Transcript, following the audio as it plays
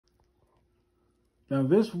Now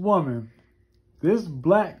this woman, this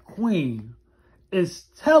black queen, is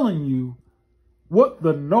telling you what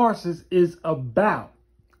the narcissist is about.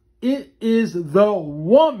 It is the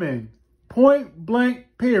woman. Point blank,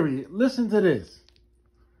 period. Listen to this.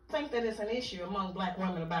 I think that it's an issue among black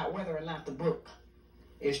women about whether or not the book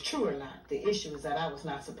is true or not. The issue is that I was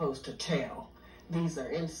not supposed to tell. These are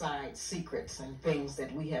inside secrets and things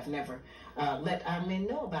that we have never let our men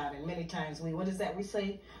know about. And many times we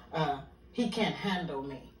say? He can't handle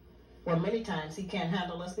me. Well, many times he can't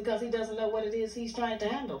handle us because he doesn't know what it is he's trying to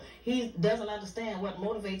handle. He doesn't understand what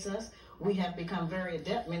motivates us. We have become very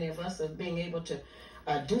adept, many of us, of being able to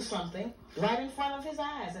do something right in front of his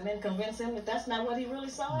eyes and then convince him that that's not what he really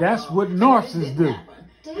saw. That's what narcissists do.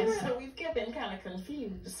 So we've been kind of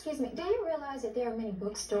confused. Excuse me, do you realize that there are many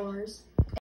bookstores